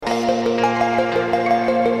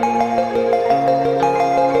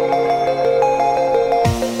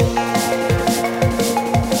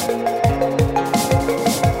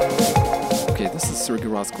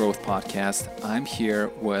podcast. I'm here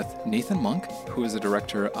with Nathan Monk, who is the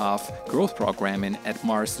Director of Growth Programming at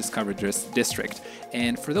Mars Discovery District.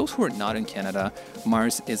 And for those who are not in Canada,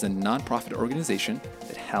 Mars is a nonprofit organization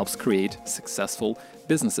that helps create successful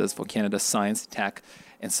businesses for Canada's science, tech,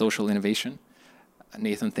 and social innovation.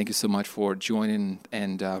 Nathan, thank you so much for joining,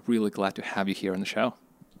 and really glad to have you here on the show.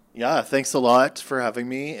 Yeah, thanks a lot for having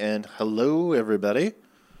me, and hello, everybody.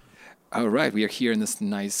 All right, we are here in this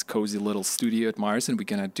nice, cozy little studio at Mars, and we're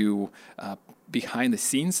going to do behind the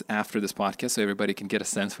scenes after this podcast so everybody can get a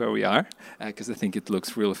sense where we are, because I think it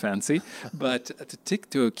looks really fancy. But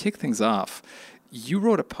to kick things off, you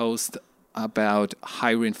wrote a post about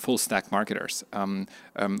hiring full-stack marketers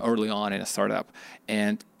early on in a startup.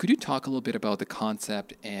 And could you talk a little bit about the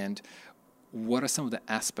concept and what are some of the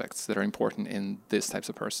aspects that are important in this type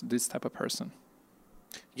of person?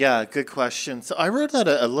 Yeah, good question. So I wrote that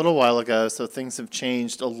a little while ago, so things have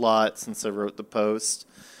changed a lot since I wrote the post.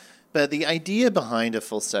 But the idea behind a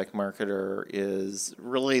full-stack marketer is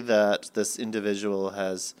really that this individual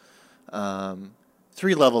has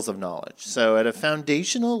three levels of knowledge. So at a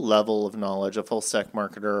foundational level of knowledge, a full-stack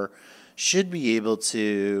marketer should be able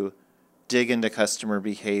to dig into customer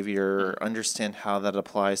behavior, understand how that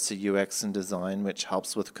applies to UX and design, which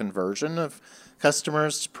helps with conversion of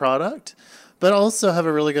customers to product, but also have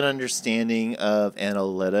a really good understanding of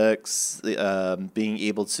analytics, being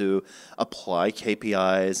able to apply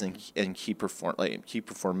KPIs and key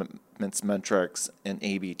performance metrics and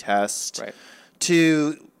A/B test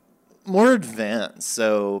to more advanced,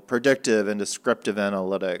 so predictive and descriptive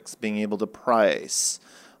analytics, being able to price,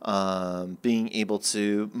 being able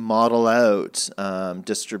to model out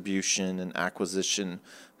distribution and acquisition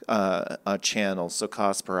channels, so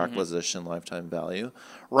cost per acquisition, lifetime value,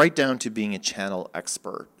 right down to being a channel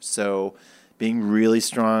expert. So being really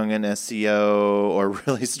strong in SEO or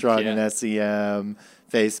really strong in SEM,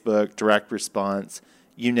 Facebook, direct response,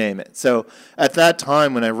 you name it. So at that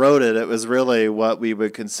time when I wrote it, it was really what we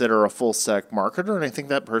would consider a full-stack marketer, and I think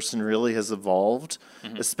that person really has evolved,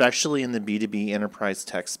 especially in the B2B enterprise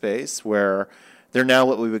tech space, where they're now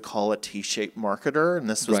what we would call a T-shaped marketer, and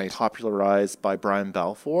this was popularized by Brian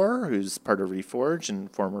Balfour, who's part of Reforge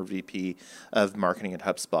and former VP of marketing at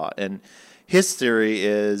HubSpot. And his theory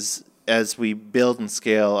is, as we build and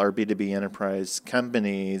scale our B2B enterprise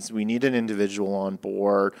companies, we need an individual on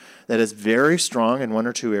board that is very strong in one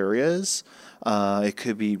or two areas. It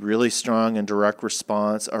could be really strong in direct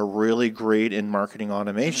response or really great in marketing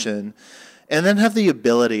automation, and then have the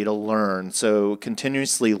ability to learn. So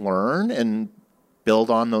continuously learn and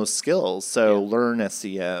build on those skills. So learn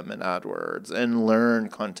SEM and AdWords, and learn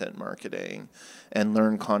content marketing, and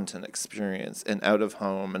learn content experience, and out of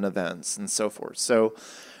home and events and so forth. So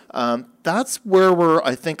that's where we're,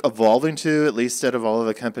 I think, evolving to, at least out of all of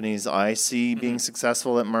the companies I see being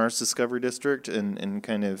successful at Mars Discovery District and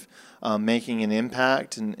kind of making an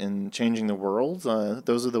impact and changing the world.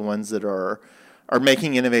 Those are the ones that are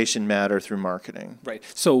making innovation matter through marketing. Right.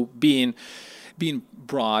 So being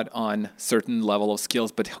broad on certain level of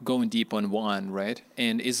skills, but going deep on one, right?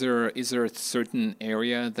 And is there a certain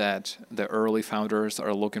area that the early founders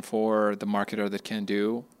are looking for, the marketer that can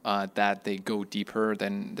do, that they go deeper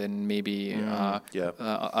than maybe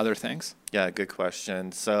other things? Yeah, good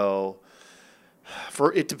question. So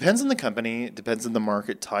it depends on the company, it depends on the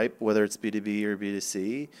market type, whether it's B2B or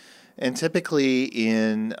B2C. And typically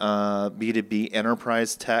in B2B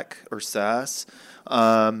enterprise tech or SaaS,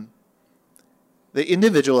 the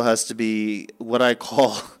individual has to be what I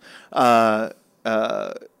call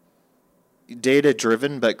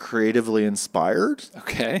data-driven but creatively inspired.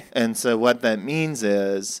 Okay. And so what that means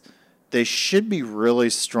is they should be really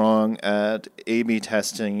strong at A/B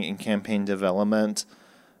testing and campaign development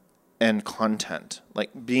and content,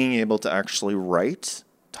 like being able to actually write,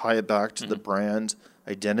 tie it back to the brand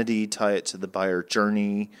identity, tie it to the buyer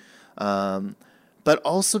journey, but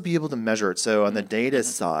also be able to measure it. So on the data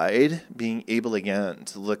side, being able, again,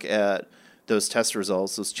 to look at those test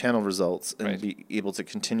results, those channel results, and be able to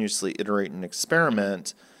continuously iterate and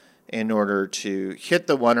experiment in order to hit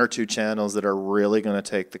the one or two channels that are really going to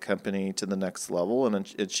take the company to the next level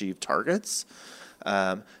and achieve targets.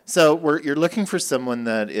 So you're looking for someone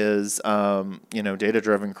that is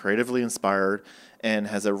data-driven, creatively inspired, and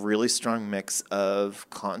has a really strong mix of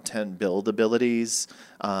content build abilities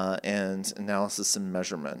and analysis and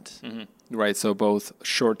measurement. Right, so both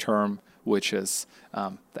short-term, which is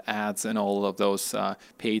the ads and all of those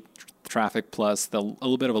paid traffic, plus a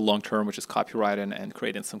little bit of a long-term, which is copyright and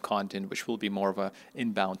creating some content, which will be more of a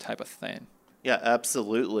inbound type of thing. Yeah,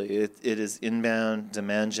 absolutely. It is inbound,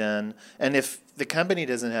 demand gen. And if the company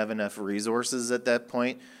doesn't have enough resources at that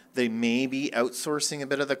point, They may be outsourcing a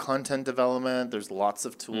bit of the content development. There's lots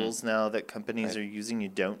of tools now that companies are using. You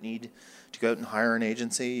don't need to go out and hire an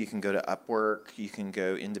agency. You can go to Upwork. You can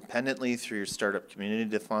go independently through your startup community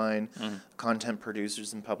to find content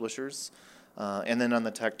producers and publishers. And then on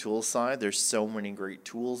the tech tool side, there's so many great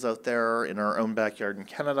tools out there. In our own backyard in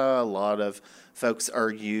Canada, a lot of folks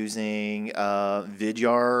are using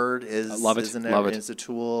Vidyard is a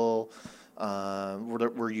tool.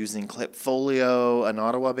 We're using Clipfolio, an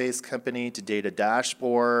Ottawa-based company, to data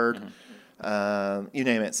dashboard. You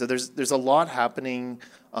name it. So there's a lot happening,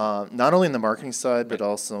 not only in the marketing side, but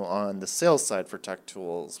also on the sales side for tech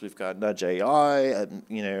tools. We've got Nudge AI, a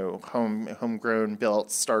homegrown built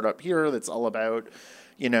startup here that's all about,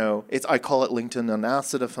 I call it LinkedIn on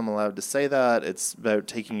acid, if I'm allowed to say that. It's about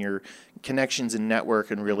taking your connections and network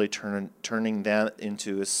and really turning that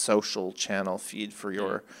into a social channel feed for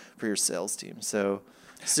your sales team. So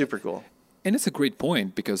super cool. And it's a great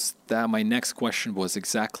point, because my next question was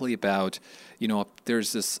exactly about,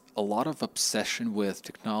 there's a lot of obsession with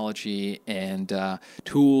technology and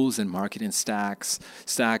tools and marketing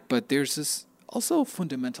stack, but there's this also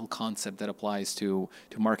fundamental concept that applies to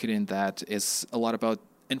marketing that is a lot about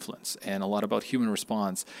influence and a lot about human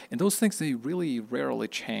response. And those things, they really rarely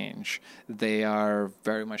change. They are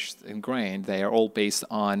very much ingrained. They are all based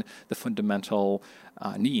on the fundamental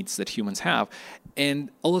needs that humans have. And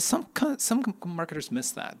although some marketers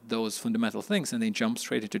miss those fundamental things, and they jump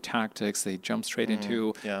straight into tactics, they jump straight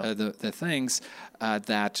into the things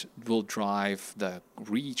that will drive the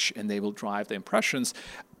reach and they will drive the impressions.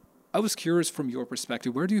 I was curious, from your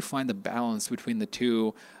perspective, where do you find the balance between the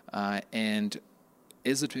two, and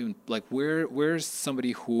is it like where's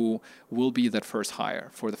somebody who will be that first hire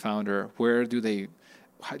for the founder? Where do they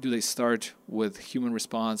start with human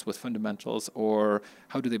response, with fundamentals, or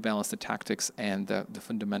how do they balance the tactics and the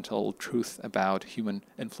fundamental truth about human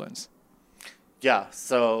influence? Yeah,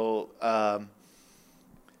 so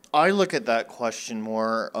I look at that question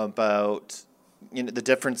more about the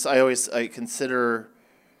difference. I consider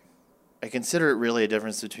it really a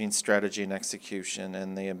difference between strategy and execution,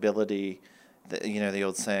 and the ability. The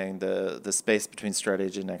old saying, the space between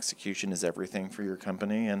strategy and execution is everything for your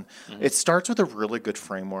company. And it starts with a really good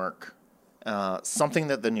framework, something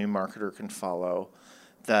that the new marketer can follow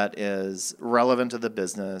that is relevant to the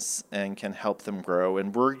business and can help them grow.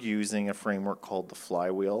 And we're using a framework called the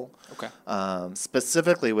Flywheel. Okay.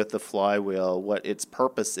 Specifically with the Flywheel, what its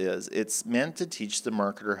purpose is, it's meant to teach the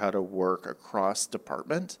marketer how to work across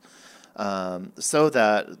department. So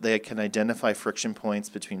that they can identify friction points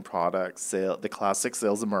between products, the classic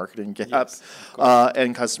sales and marketing gap,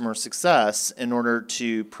 and customer success, in order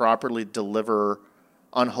to properly deliver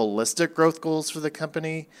on holistic growth goals for the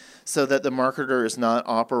company, so that the marketer is not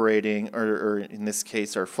operating, or in this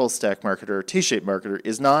case, our full stack marketer, T-shaped marketer,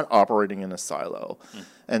 is not operating in a silo.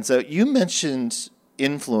 And so you mentioned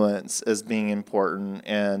influence as being important,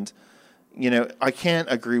 and I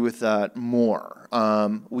can't agree with that more.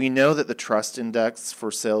 We know that the trust index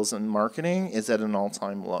for sales and marketing is at an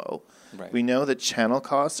all-time low. Right. We know that channel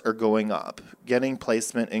costs are going up. Getting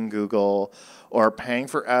placement in Google or paying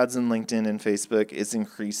for ads in LinkedIn and Facebook is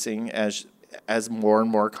increasing as more and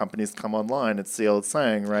more companies come online. It's the old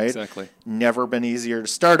saying, right? Exactly. Never been easier to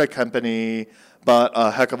start a company, but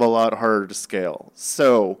a heck of a lot harder to scale.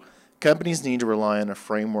 So companies need to rely on a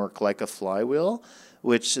framework like a Flywheel,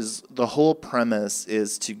 which is the whole premise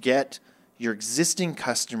is to get your existing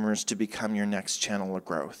customers to become your next channel of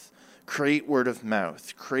growth. Create word of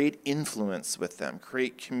mouth, create influence with them,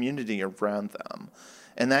 create community around them.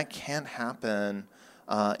 And that can't happen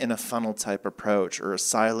in a funnel type approach or a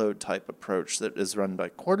siloed type approach that is run by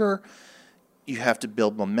quarter. You have to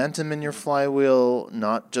build momentum in your Flywheel,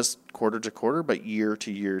 not just quarter to quarter, but year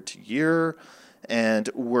to year to year, and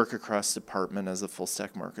work across department as a full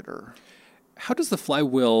stack marketer. How does the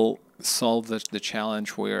Flywheel solve the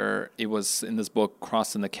challenge where it was in this book,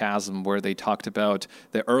 Crossing the Chasm, where they talked about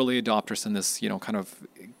the early adopters and this, kind of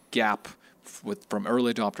gap from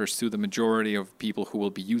early adopters to the majority of people who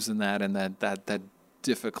will be using that, and that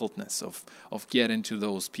difficultness of getting to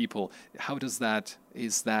those people? How does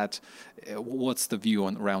what's the view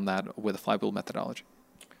around that with the Flywheel methodology?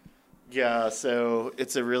 Yeah, so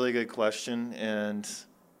it's a really good question, and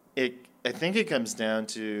I think it comes down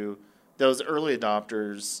to those early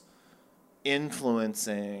adopters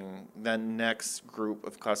influencing the next group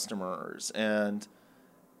of customers. And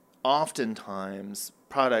oftentimes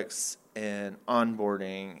products and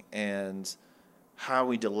onboarding and how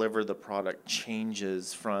we deliver the product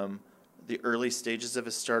changes from the early stages of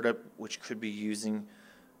a startup, which could be using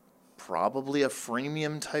probably a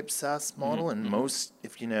freemium type SaaS model. And most,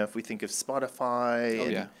 if we think of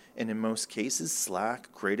Spotify And in most cases,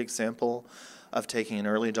 Slack, great example of taking an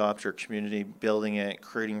early adopter community, building it,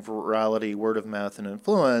 creating virality, word of mouth, and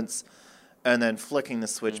influence, and then flicking the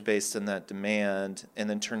switch based on that demand, and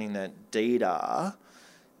then turning that data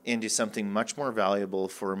into something much more valuable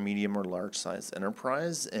for a medium or large size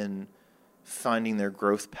enterprise, and finding their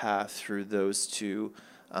growth path through those two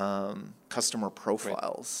customer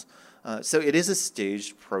profiles. So it is a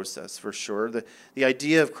staged process for sure. The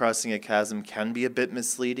idea of crossing a chasm can be a bit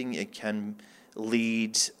misleading. It can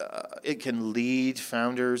lead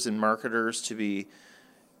founders and marketers to be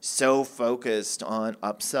so focused on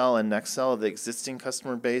upsell and next sell of the existing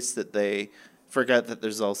customer base that they forget that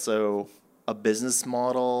there's also a business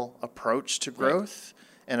model approach to growth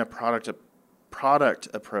and a product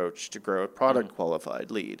approach to growth, product qualified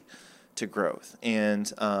lead to growth.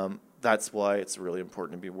 And that's why it's really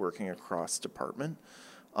important to be working across department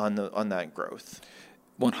on that growth.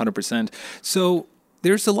 100%. So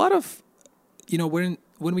there's a lot of, when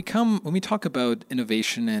we talk about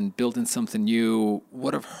innovation and building something new,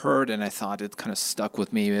 what I've heard and I thought it kind of stuck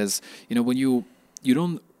with me is, when you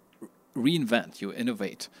don't reinvent, you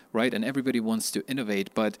innovate, right? And everybody wants to innovate.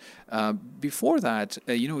 But before that,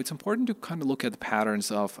 it's important to kind of look at the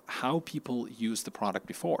patterns of how people use the product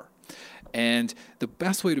before. And the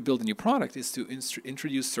best way to build a new product is to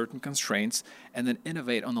introduce certain constraints and then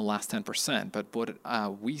innovate on the last 10%. But what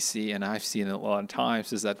we see, and I've seen it a lot of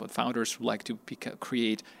times, is that what founders like to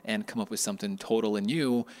create and come up with something totally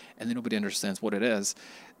new, and then nobody understands what it is.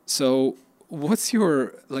 So what's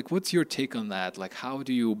your take on that? Like, how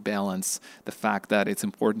do you balance the fact that it's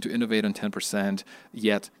important to innovate on 10%,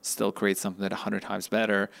 yet still create something that 100 times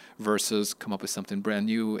better, versus come up with something brand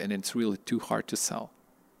new and it's really too hard to sell?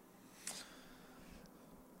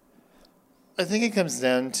 I think it comes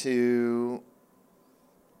down to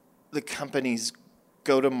the company's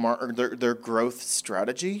go-to-market, their growth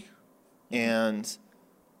strategy. And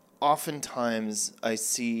oftentimes I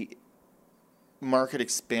see market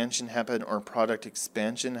expansion happen or product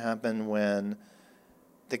expansion happen when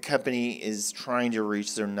the company is trying to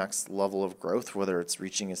reach their next level of growth, whether it's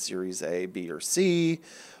reaching a Series A, B, or C,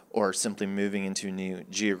 or simply moving into a new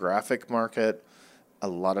geographic market. A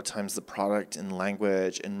lot of times the product and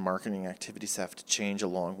language and marketing activities have to change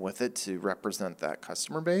along with it to represent that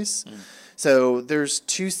customer base. So there's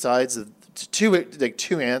two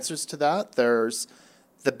answers to that. There's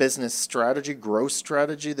the business strategy, growth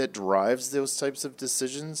strategy that drives those types of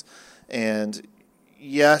decisions. And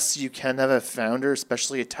yes, you can have a founder,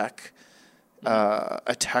 especially a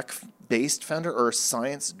tech-based founder or a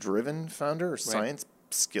science-driven founder or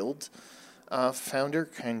science-skilled founder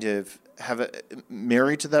kind of have it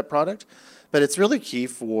married to that product. But it's really key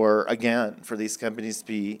for these companies to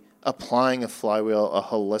be applying a flywheel, a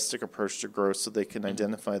holistic approach to growth so they can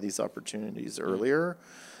identify these opportunities earlier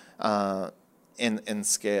and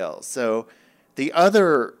scale. So the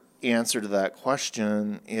other answer to that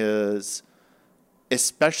question is,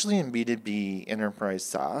 especially in B2B enterprise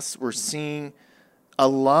SaaS, we're seeing a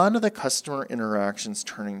lot of the customer interactions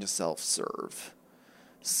turning to self-serve.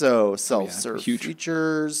 So self-serve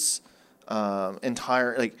features, and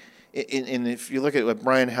if you look at what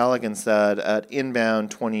Brian Halligan said at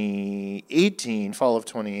Inbound 2018, fall of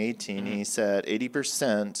 2018, he said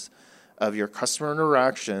 80% of your customer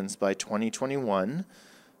interactions by 2021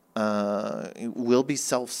 will be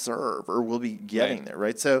self-serve or will be getting there,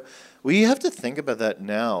 right? So we have to think about that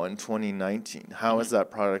now in 2019. How is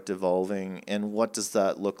that product evolving, and what does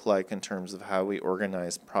that look like in terms of how we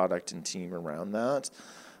organize product and team around that?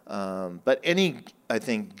 But any, I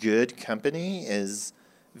think, good company is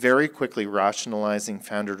very quickly rationalizing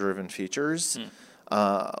founder-driven features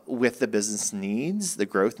with the business needs, the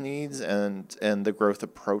growth needs, and the growth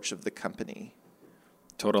approach of the company.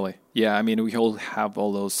 Totally. Yeah, I mean, we all have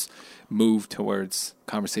all those move towards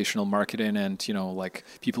conversational marketing and,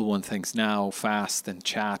 people want things now, fast, and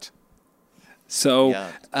chat. So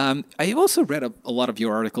I also read a lot of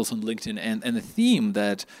your articles on LinkedIn, and the theme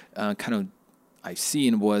that kind of I've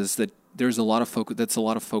seen was that there's a lot of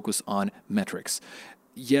focus on metrics.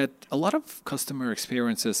 Yet a lot of customer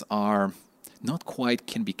experiences are not quite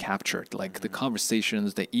can be captured. Like the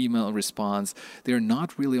conversations, the email response, they're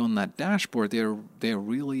not really on that dashboard. They're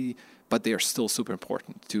really, but they are still super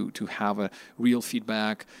important to have a real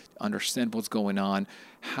feedback, understand what's going on.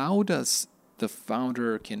 How does the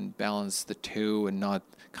founder can balance the two and not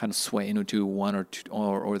kind of sway into one or two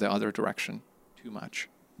or the other direction too much?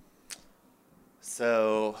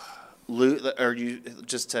 So, are you,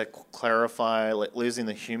 just to clarify, like losing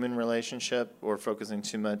the human relationship or focusing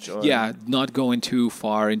too much on? Yeah, not going too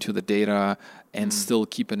far into the data and still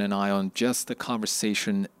keeping an eye on just the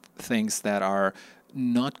conversation things that are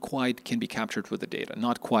not quite can be captured with the data,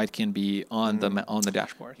 not quite can be on the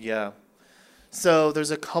dashboard? Yeah. So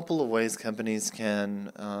there's a couple of ways companies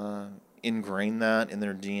can ingrain that in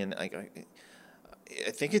their DNA.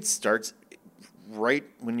 I think it starts right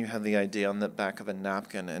when you have the idea on the back of a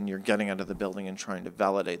napkin and you're getting out of the building and trying to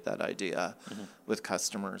validate that idea with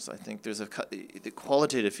customers. I think there's the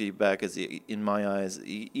qualitative feedback is, in my eyes,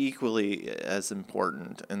 equally as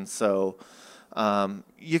important. And so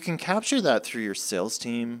you can capture that through your sales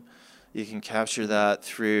team. You can capture that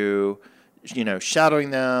through,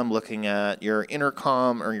 shadowing them, looking at your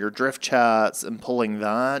intercom or your drift chats and pulling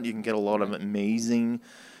that. You can get a lot of amazing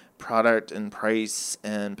product and price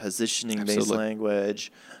and positioning based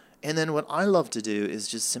language. And then what I love to do is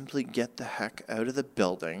just simply get the heck out of the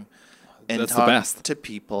building and talk to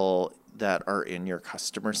people that are in your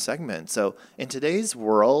customer segment. So in today's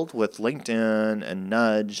world with LinkedIn and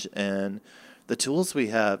Nudge and the tools we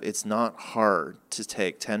have, it's not hard to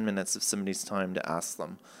take 10 minutes of somebody's time to ask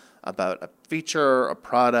them about a feature, a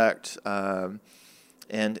product,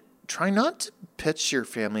 and try not to pitch your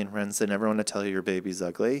family and friends and everyone to tell you your baby's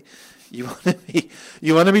ugly. You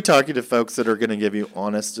want to be talking to folks that are going to give you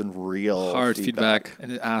honest and real hard feedback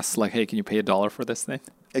and ask like, hey, can you pay $1 for this thing?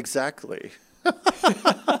 Exactly.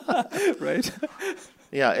 Right.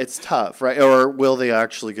 Yeah, it's tough, right? Or will they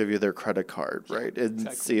actually give you their credit card, right?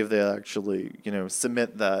 And see if they actually,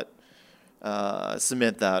 submit that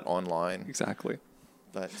online. Exactly.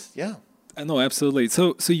 But yeah. I know, absolutely.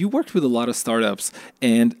 So you worked with a lot of startups,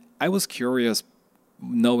 and I was curious,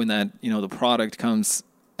 knowing that the product comes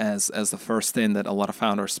as the first thing that a lot of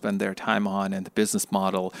founders spend their time on, and the business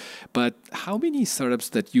model. But how many startups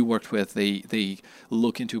that you worked with, they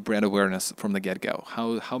look into brand awareness from the get-go?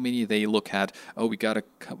 How many they look at, we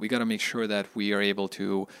gotta make sure that we are able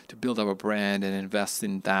to build our brand and invest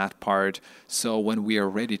in that part, so when we are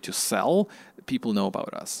ready to sell, people know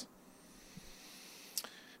about us.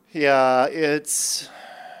 Yeah,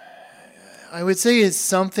 I would say it's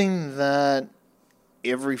something that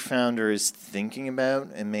every founder is thinking about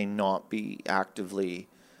and may not be actively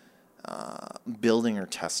building or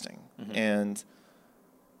testing. And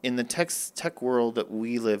in the tech world that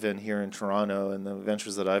we live in here in Toronto and the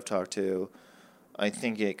ventures that I've talked to, I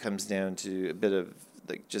think it comes down to a bit of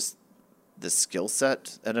just the skill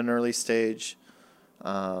set at an early stage.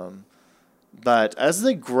 But as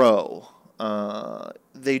they grow,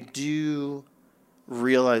 they do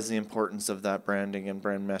realize the importance of that branding and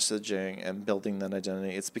brand messaging and building that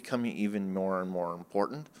identity. It's becoming even more and more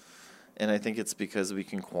important. And I think it's because we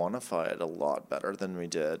can quantify it a lot better than we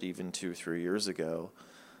did even 2 or 3 years ago.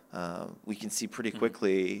 We can see pretty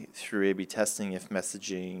quickly through A/B testing if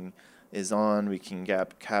messaging is on. We can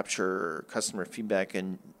capture customer feedback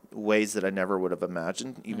in ways that I never would have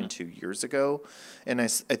imagined even 2 years ago. And I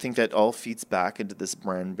think that all feeds back into this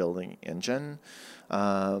brand building engine.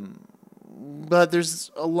 But there's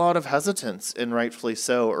a lot of hesitance, and rightfully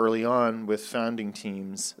so, early on with founding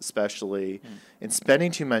teams especially, in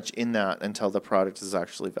spending too much in that until the product is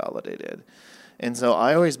actually validated. And so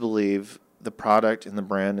I always believe the product and the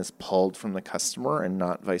brand is pulled from the customer and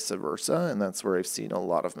not vice versa, and that's where I've seen a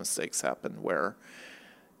lot of mistakes happen where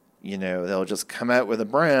they'll just come out with a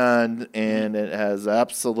brand and it has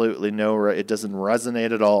absolutely it doesn't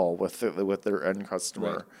resonate at all with their end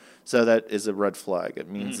customer. Right. So that is a red flag. It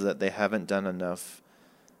means that they haven't done enough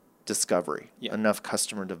discovery, enough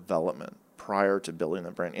customer development prior to building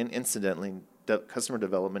the brand. And incidentally, customer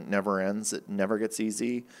development never ends. It never gets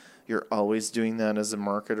easy. You're always doing that as a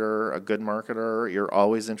marketer, a good marketer. You're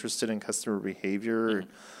always interested in customer behavior.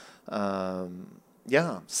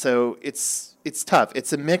 So it's tough.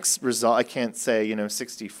 It's a mixed result. I can't say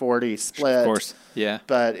 60-40 split. Of course, yeah.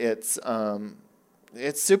 But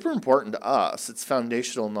it's super important to us. It's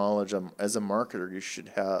foundational knowledge. As a marketer, you should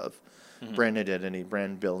have brand identity,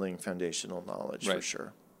 brand building, foundational knowledge for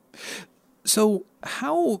sure. So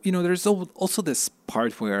how, there's also this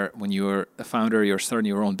part where when you're a founder, you're starting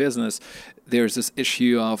your own business, there's this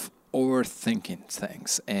issue of overthinking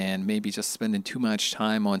things and maybe just spending too much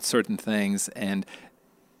time on certain things, and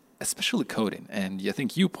especially coding. And I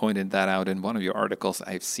think you pointed that out in one of your articles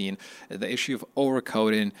I've seen, the issue of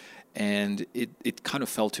overcoding. And it kind of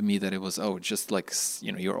felt to me that it was, just like,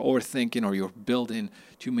 you're overthinking, or you're building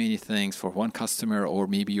too many things for one customer, or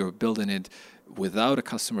maybe you're building it without a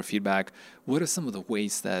customer feedback. What are some of the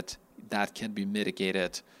ways that can be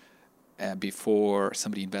mitigated before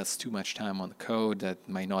somebody invests too much time on the code that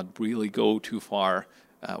might not really go too far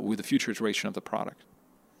with the future iteration of the product?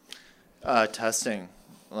 Testing,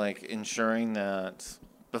 like ensuring that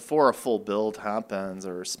before a full build happens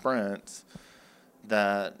or a sprint,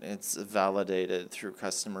 that it's validated through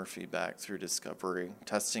customer feedback, through discovery.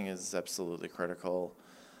 Testing is absolutely critical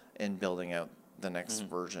in building out the next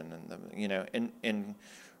version, and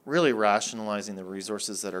really rationalizing the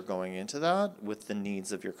resources that are going into that with the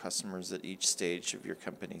needs of your customers at each stage of your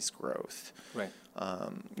company's growth. Right.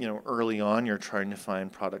 Early on, you're trying to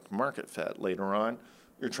find product market fit. Later on,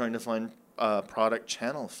 you're trying to find product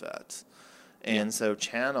channel fit. And so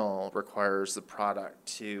channel requires the product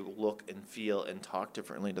to look and feel and talk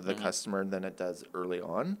differently to the customer than it does early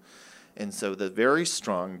on. And so the very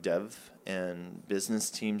strong dev and business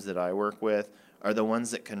teams that I work with are the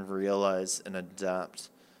ones that can realize and adapt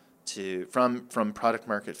to from product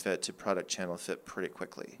market fit to product channel fit pretty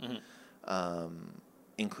quickly.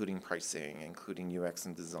 Including pricing, including UX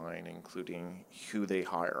and design, including who they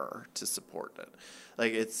hire to support it.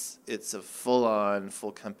 Like it's a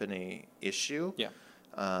full company issue. Yeah.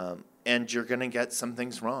 And you're going to get some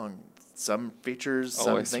things wrong. Some features,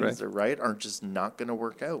 Always, some things are just not going to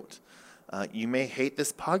work out. You may hate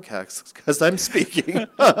this podcast because I'm speaking.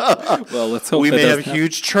 Well, let's hope we may have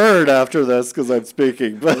huge churn after this because I'm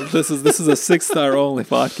speaking. But this is a 6-star only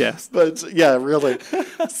podcast. But yeah, really.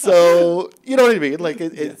 So you know what I mean. Like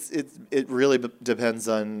it really depends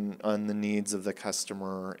on the needs of the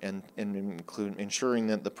customer and include ensuring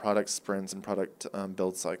that the product sprints and product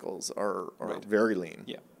build cycles are very lean.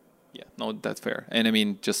 Yeah. Yeah, no, that's fair. And I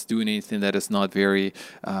mean, just doing anything that is not very,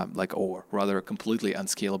 or rather completely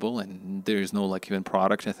unscalable, and there is no like even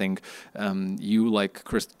product. I think you like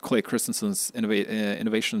Clay Christensen's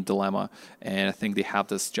innovation dilemma, and I think they have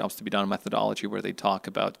this jobs to be done methodology where they talk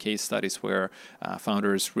about case studies where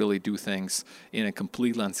founders really do things in a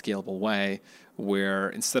completely unscalable way, where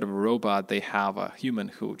instead of a robot, they have a human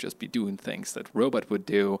who would just be doing things that robot would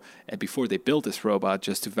do, and before they build this robot,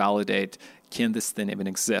 just to validate, can this thing even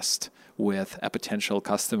exist with a potential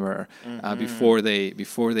customer before they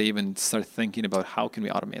even start thinking about how can we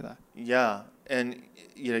automate that? Yeah, and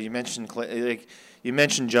you mentioned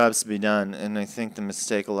jobs to be done, and I think the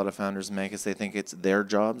mistake a lot of founders make is they think it's their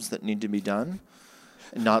jobs that need to be done,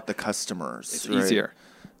 not the customers. It's easier.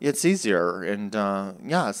 It's easier, and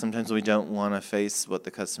sometimes we don't want to face what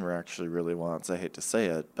the customer actually really wants. I hate to say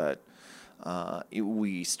it, but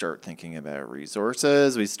we start thinking about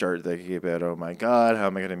resources. We start thinking about, oh my God, how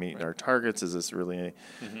am I going to meet our targets? Is this really,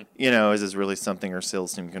 is this really something our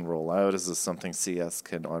sales team can roll out? Is this something CS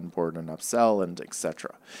can onboard and upsell, and et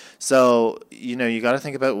cetera? So, you got to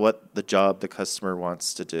think about what the job the customer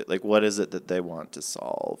wants to do. Like, what is it that they want to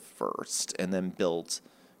solve first, and then build,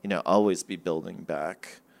 always be building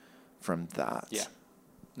back from that. Yeah.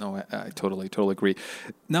 No, I totally agree.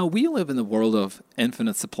 Now, we live in the world of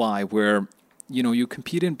infinite supply where, you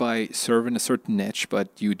compete in by serving a certain niche, but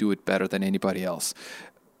you do it better than anybody else.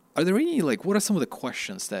 Are there any, what are some of the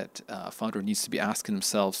questions that a founder needs to be asking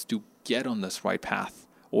themselves to get on this right path,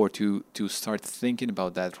 or to start thinking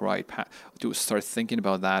about that right path, to start thinking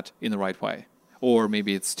about that in the right way? Or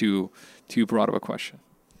maybe it's too broad of a question.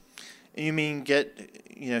 You mean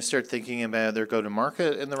start thinking about their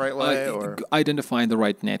go-to-market in the right way? Or identifying the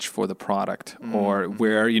right niche for the product, or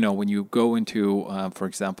where, when you go into, for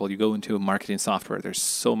example, you go into marketing software, there's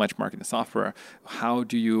so much marketing software. How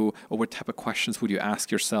do you, or what type of questions would you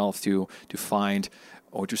ask yourself to find,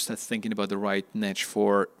 or just start thinking about the right niche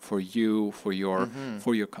for you, for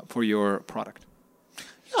your product?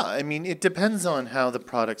 Yeah, I mean, it depends on how the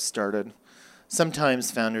product started.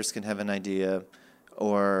 Sometimes founders can have an idea,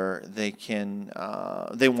 or they can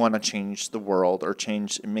they want to change the world, or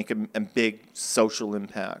make a big social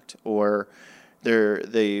impact, or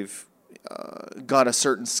they've got a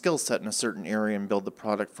certain skill set in a certain area and build the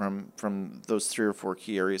product from those 3 or 4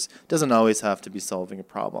 key areas. It doesn't always have to be solving a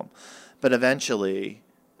problem, but eventually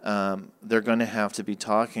they're going to have to be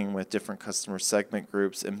talking with different customer segment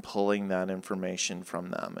groups and pulling that information from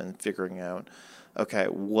them and figuring out, okay,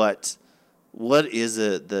 what is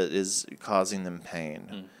it that is causing them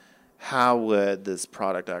pain? How would this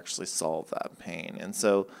product actually solve that pain? And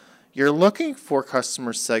so you're looking for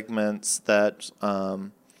customer segments that are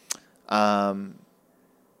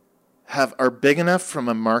big enough from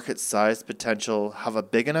a market size potential, have a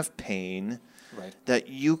big enough pain that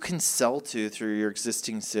you can sell to through your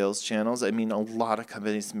existing sales channels. I mean, a lot of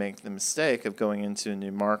companies make the mistake of going into a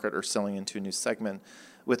new market or selling into a new segment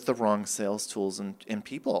with the wrong sales tools and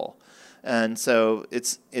people. And so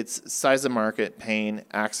it's size of market, pain,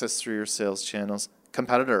 access through your sales channels,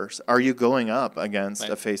 competitors? Are you going up against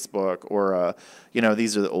a Facebook or a,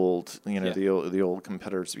 these are the old, the old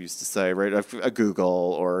competitors we used to say, right? A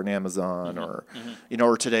Google or an Amazon or,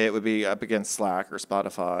 or today it would be up against Slack or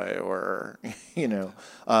Spotify or,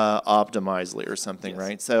 Optimizely or something,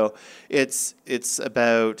 right? So it's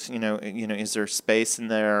about, is there space in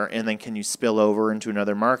there, and then can you spill over into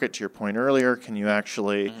another market? To your point earlier, can you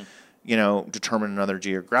actually, determine another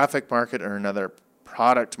geographic market or another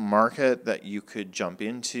product market that you could jump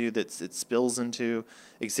into that it spills into?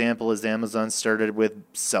 Example is Amazon started with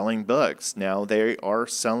selling books. Now they are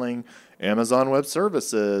selling Amazon Web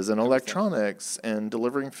Services and electronics and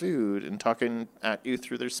delivering food and talking at you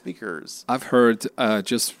through their speakers. I've heard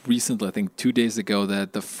just recently, I think 2 days ago,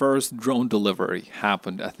 that the first drone delivery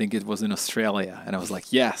happened. I think it was in Australia, and I was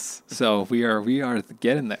like, yes. So we are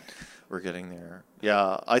getting there. We're getting there.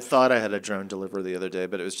 Yeah, I thought I had a drone deliver the other day,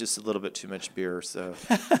 but it was just a little bit too much beer. So,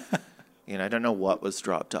 I don't know what was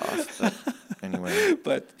dropped off. But anyway,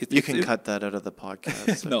 you can cut that out of the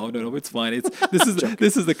podcast. So. No, it's fine.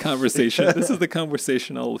 This is the conversation. This is the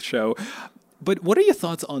conversational show. But what are your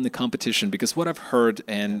thoughts on the competition? Because what I've heard,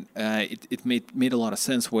 and it made a lot of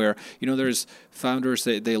sense, where, there's founders,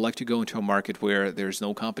 they like to go into a market where there's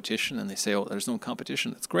no competition, and they say, oh, there's no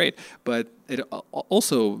competition, that's great. But it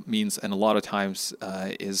also means, and a lot of times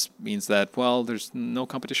means that, well, there's no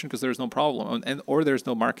competition because there's no problem, or there's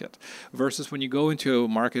no market. Versus when you go into a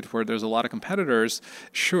market where there's a lot of competitors,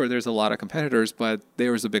 sure, there's a lot of competitors, but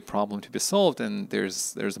there's a big problem to be solved, and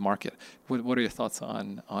there's a market. What are your thoughts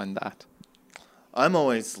on that? I'm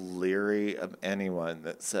always leery of anyone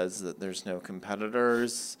that says that there's no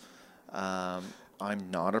competitors. I'm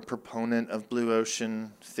not a proponent of blue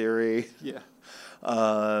ocean theory. Yeah.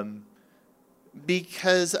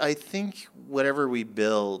 Because I think whatever we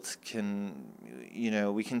build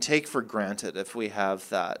we can take for granted if we have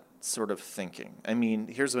that sort of thinking. I mean,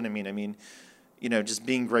 here's what I mean. I mean, just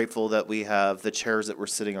being grateful that we have the chairs that we're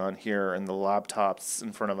sitting on here and the laptops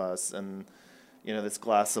in front of us and this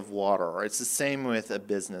glass of water. It's the same with a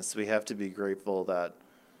business. We have to be grateful that,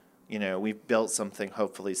 we've built something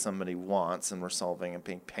hopefully somebody wants and we're solving a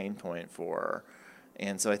big pain point for.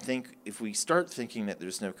 And so I think if we start thinking that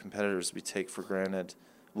there's no competitors, we take for granted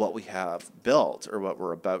what we have built or what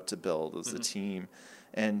we're about to build as a team.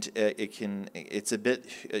 And there's a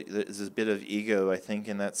bit of ego, I think,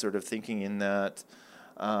 in that sort of thinking, in that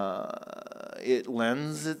it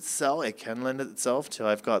can lend itself to,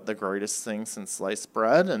 I've got the greatest thing since sliced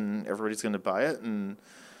bread and everybody's going to buy it, and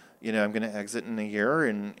I'm going to exit in a year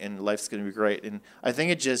and life's going to be great. And I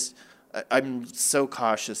think I'm so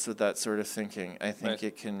cautious with that sort of thinking. I think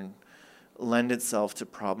it can lend itself to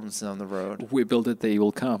problems down the road. We build it, they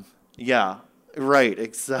will come. Yeah. Right,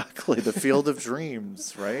 exactly. The field of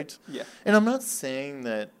dreams, right? Yeah. And I'm not saying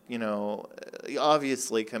that,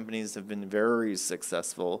 obviously companies have been very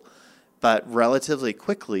successful, but relatively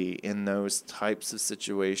quickly in those types of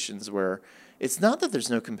situations where it's not that there's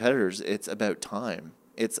no competitors, it's about time.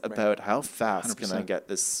 It's about how fast 100%. Can I get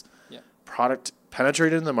this product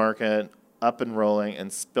penetrated in the market, up and rolling,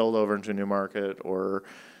 and spilled over into a new market, or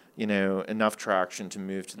enough traction to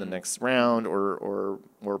move to the next round or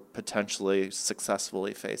potentially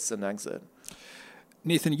successfully face an exit.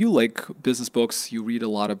 Nathan, you like business books. You read a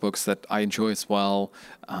lot of books that I enjoy as well.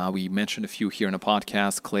 We mentioned a few here in a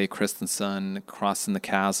podcast, Clay Christensen, Crossing the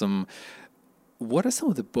Chasm. What are some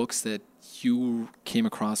of the books that you came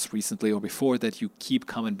across recently or before that you keep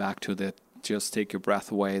coming back to, that just take your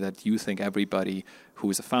breath away, that you think everybody who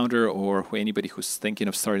is a founder or anybody who's thinking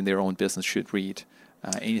of starting their own business should read?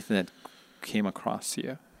 Anything that came across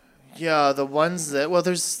you? Yeah, the ones that, well,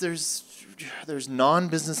 there's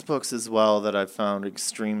non-business books as well that I've found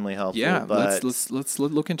extremely helpful. Yeah, but, let's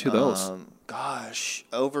look into those.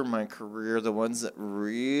 Over my career, the ones that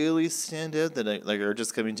really stand out that are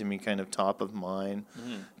just coming to me kind of top of mind.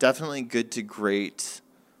 Definitely Good to Great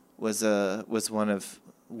was one of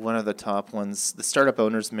the top ones. The Startup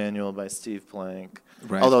Owner's Manual by Steve Blank.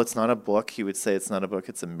 Right. Although it's not a book, he would say it's not a book,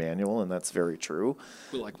 it's a manual, and that's very true.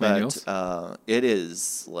 We like manuals. It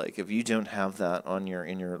is, like, if you don't have that on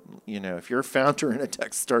if you're a founder in a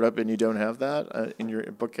tech startup and you don't have that in your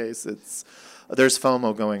bookcase, there's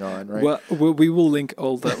FOMO going on, right? Well, we will link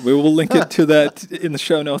all that. We will link it to that in the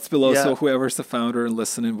show notes below. Yeah. So whoever's the founder and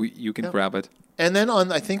listening, you can grab it. And then on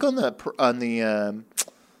the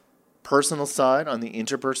personal side, on the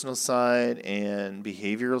interpersonal side, and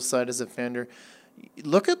behavioral side as a founder,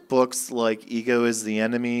 look at books like Ego is the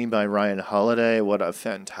Enemy by Ryan Holiday. What a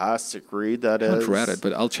fantastic read that is. I haven't read it,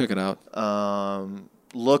 but I'll check it out.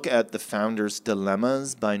 look at The Founder's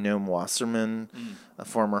Dilemmas by Noam Wasserman, a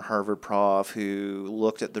former Harvard prof who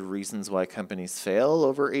looked at the reasons why companies fail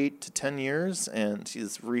over 8 to 10 years, and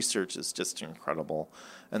his research is just incredible,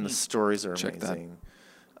 and the stories are amazing.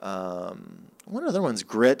 One other one's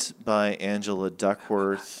Grit by Angela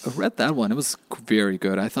Duckworth. I read that one. It was very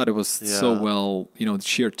good. I thought it was so well,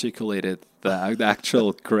 she articulated the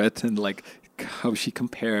actual grit and like how she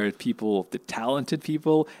compared people, the talented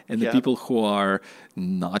people and the people who are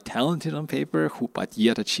not talented on paper, but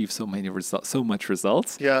yet achieve so much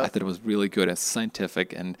results. Yeah. I thought it was really good as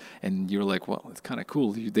scientific, and you're like, well, it's kind of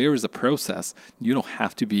cool. There is a process. You don't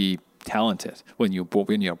have to be talented when you're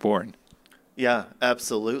born. Yeah,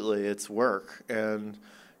 absolutely. It's work. And,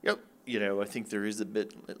 I think there is a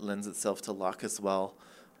bit, it lends itself to luck as well.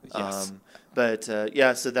 Yes.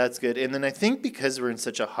 So that's good. And then I think because we're in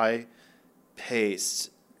such a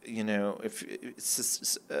high-paced, if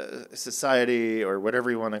society or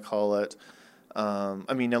whatever you want to call it, a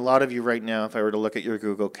lot of you right now, if I were to look at your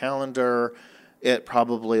Google Calendar, it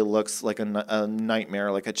probably looks like a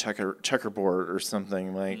nightmare, like a checkerboard or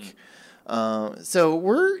something like. So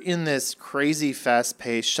we're in this crazy,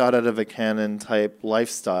 fast-paced, shot out of a cannon type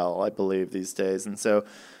lifestyle, I believe, these days. And so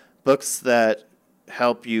books that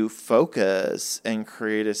help you focus and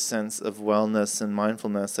create a sense of wellness and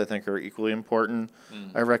mindfulness, I think, are equally important.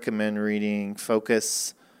 I recommend reading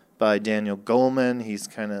Focus by Daniel Goleman. He's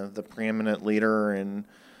kind of the preeminent leader in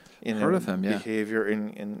Heard of him, yeah. behavior,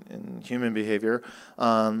 in human behavior.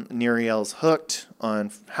 Niriel's Hooked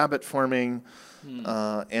on habit forming.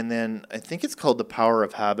 And then I think it's called The Power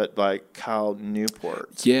of Habit by Cal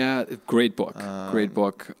Newport. Yeah, great book. Great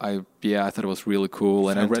book. I thought it was really cool,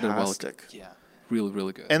 and I read it well. Yeah, really,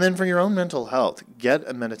 really good. And then for your own mental health, get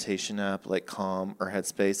a meditation app like Calm or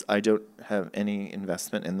Headspace. I don't have any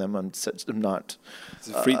investment in them. I'm not.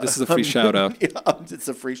 This is a free shout out. It's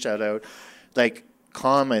a free shout out. Like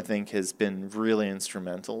Calm, I think, has been really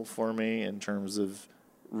instrumental for me in terms of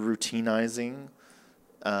routinizing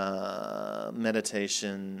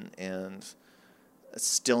meditation and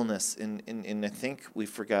stillness. And I think we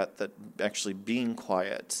forgot that actually being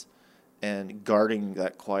quiet and guarding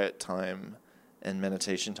that quiet time and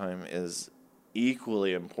meditation time is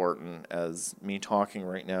equally important as me talking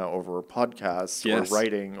right now over a podcast or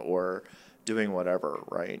writing or doing whatever,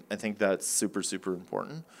 right? I think that's super, super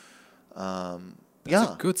important.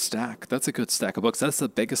 That's a good stack. That's a good stack of books. That's the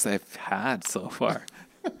biggest I've had so far.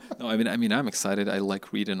 No, I'm excited. I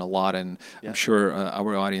like reading a lot, and I'm sure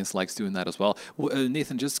our audience likes doing that as well.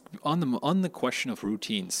 Nathan, just on the question of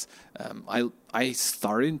routines, I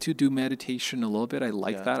started to do meditation a little bit. I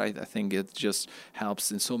like that. I think it just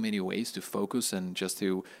helps in so many ways to focus and just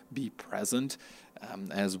to be present,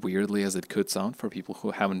 as weirdly as it could sound for people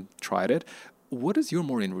who haven't tried it. What is your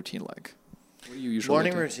morning routine like? What do you usually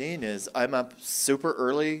Morning routine is I'm up super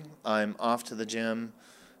early. I'm off to the gym.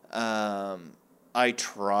 I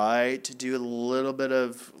try to do a little bit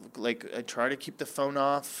of, I try to keep the phone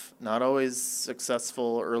off. Not always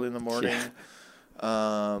successful early in the morning.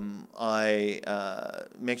 I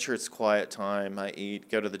make sure it's quiet time. I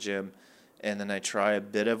eat, go to the gym, and then I try a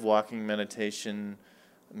bit of walking meditation.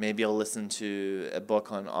 Maybe I'll listen to a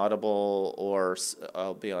book on Audible, or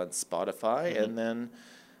I'll be on Spotify, and then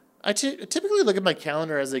I typically look at my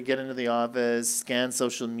calendar as I get into the office, scan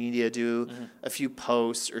social media, do a few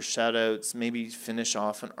posts or shout-outs, maybe finish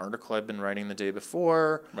off an article I've been writing the day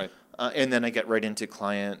before. Right. And then I get right into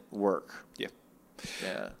client work. Yeah.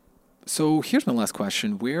 Yeah. So here's my last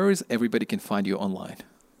question. Where is everybody can find you online?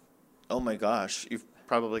 Oh, my gosh. You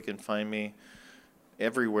probably can find me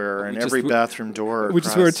everywhere and every bathroom door. We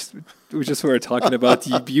just were talking about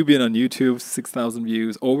you being on YouTube, 6,000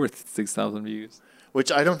 views, over 6,000 views. Which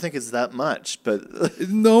I don't think is that much, but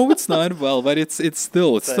no, it's not. Well, but it's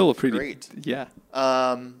still a pretty great. Yeah.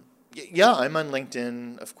 I'm on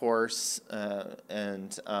LinkedIn, of course,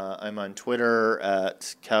 and I'm on Twitter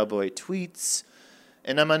at Cowboy Tweets,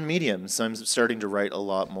 and I'm on Medium, so I'm starting to write a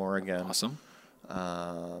lot more again. Awesome.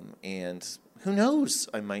 And who knows?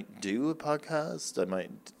 I might do a podcast. I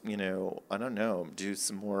might, I don't know, do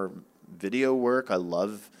some more video work. I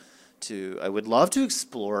would love to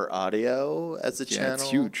explore audio as a channel. Yeah, it's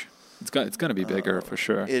huge. It's going to be bigger for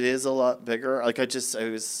sure. It is a lot bigger. Like I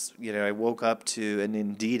woke up to an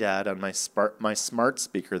Indeed ad on my smart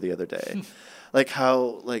speaker the other day. Like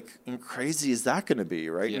how crazy is that going to be,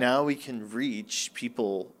 right? Yeah. Now we can reach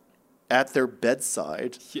people at their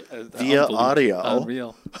bedside via audio.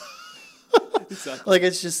 Unreal. Exactly. Like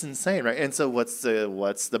it's just insane, right? And so what's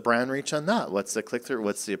the brand reach on that? What's the click through?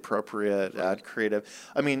 What's the appropriate ad creative?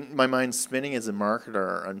 I mean, my mind's spinning as a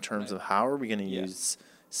marketer in terms of how are we going to use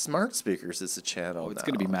smart speakers as a channel. It's now.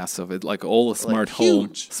 going to be massive. It, like all the smart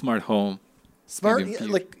home. Smart,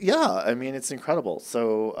 I mean, it's incredible.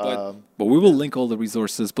 So, but we will link all the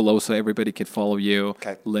resources below so everybody can follow you.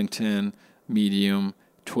 Okay. LinkedIn, Medium,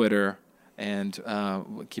 Twitter, and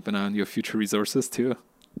keep an eye on your future resources too.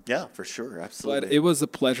 Yeah, for sure. Absolutely. But it was a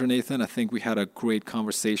pleasure, Nathan. I think we had a great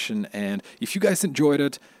conversation. And if you guys enjoyed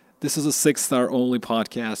it, this is a 6-star only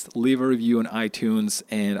podcast. Leave a review on iTunes.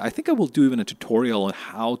 And I think I will do even a tutorial on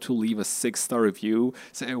how to leave a 6-star review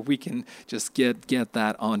so we can just get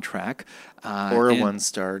that on track. Or a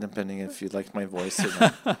 1-star, depending if you like my voice or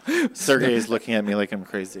not. Sergey is looking at me like I'm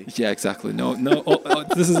crazy. Yeah, exactly. No.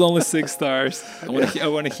 This is only 6 stars. I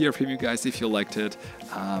want to hear from you guys if you liked it.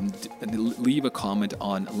 Leave a comment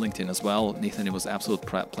on LinkedIn as well. Nathan, it was an absolute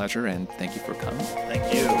pleasure, and thank you for coming.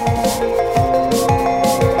 Thank you.